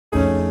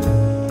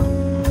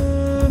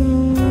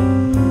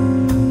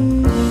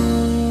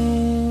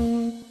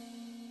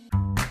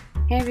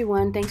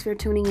everyone, thanks for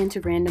tuning in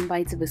to Random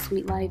Bites of a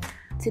Sweet Life.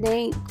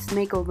 Today, it's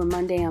Makeover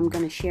Monday. I'm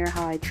going to share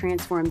how I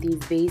transform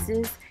these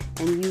vases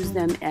and use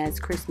them as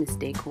Christmas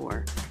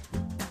decor.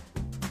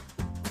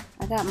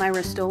 I got my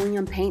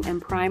rust-oleum paint and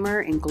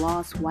primer in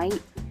gloss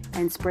white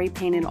and spray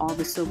painted all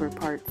the silver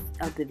parts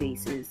of the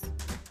vases.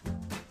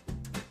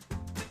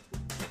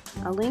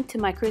 A link to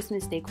my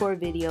Christmas decor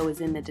video is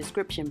in the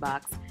description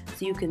box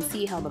so you can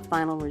see how the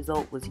final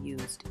result was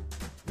used.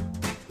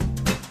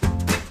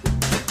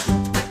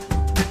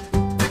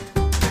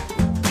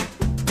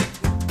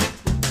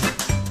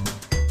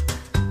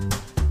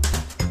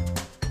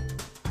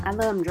 I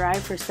let them dry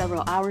for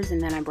several hours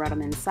and then I brought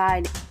them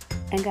inside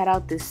and got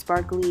out this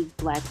sparkly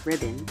black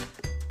ribbon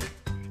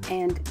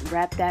and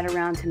wrapped that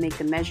around to make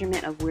the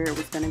measurement of where it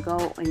was going to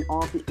go in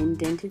all the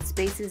indented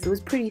spaces. It was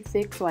pretty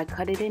thick, so I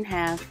cut it in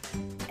half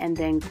and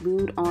then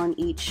glued on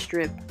each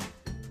strip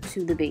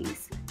to the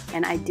vase.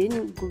 And I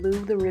didn't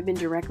glue the ribbon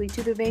directly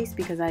to the vase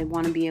because I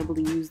want to be able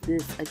to use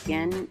this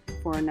again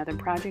for another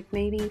project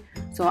maybe,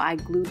 so I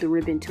glued the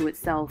ribbon to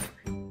itself.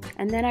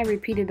 And then I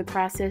repeated the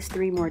process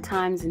 3 more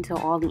times until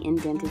all the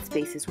indented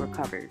spaces were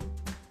covered.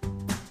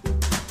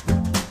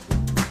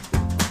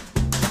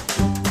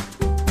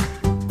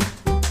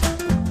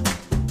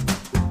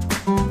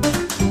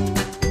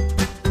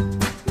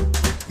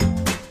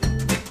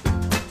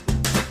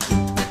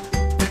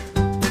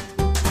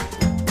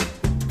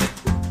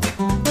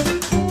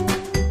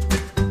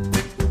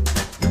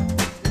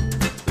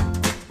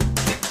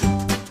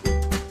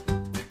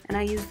 And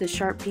I used a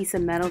sharp piece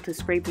of metal to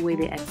scrape away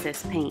the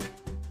excess paint.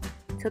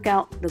 Took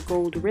out the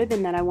gold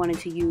ribbon that I wanted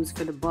to use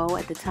for the bow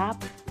at the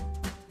top.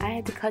 I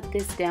had to cut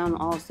this down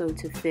also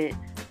to fit,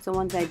 so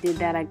once I did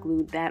that I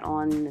glued that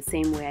on the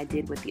same way I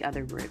did with the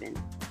other ribbon.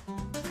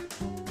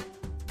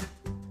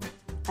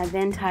 I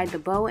then tied the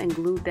bow and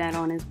glued that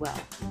on as well.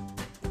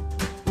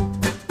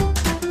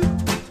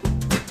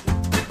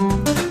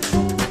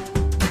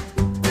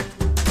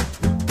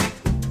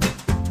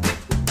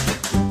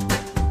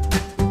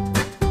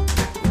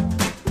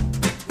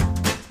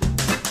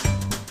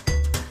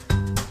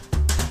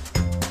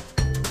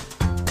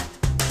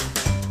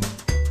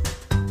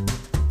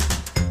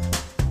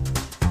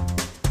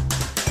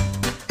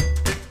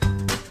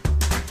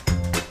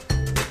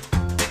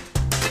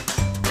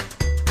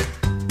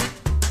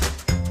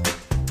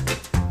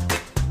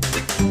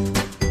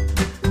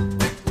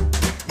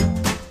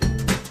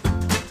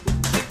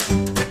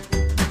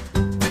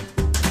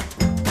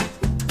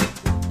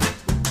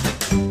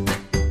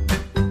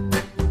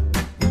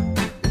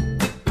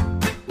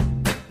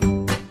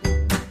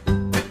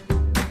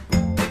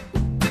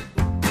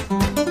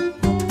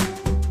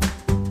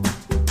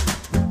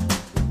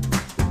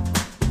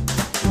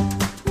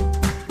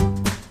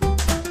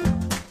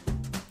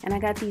 And I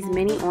got these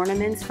mini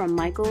ornaments from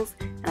Michael's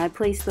and I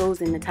placed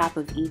those in the top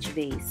of each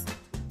vase.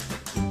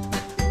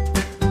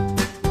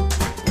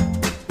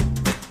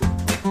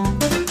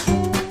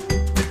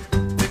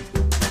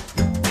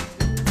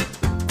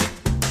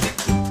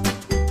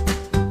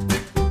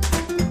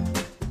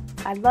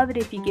 I'd love it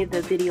if you give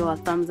the video a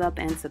thumbs up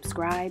and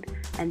subscribe,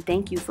 and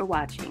thank you for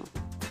watching.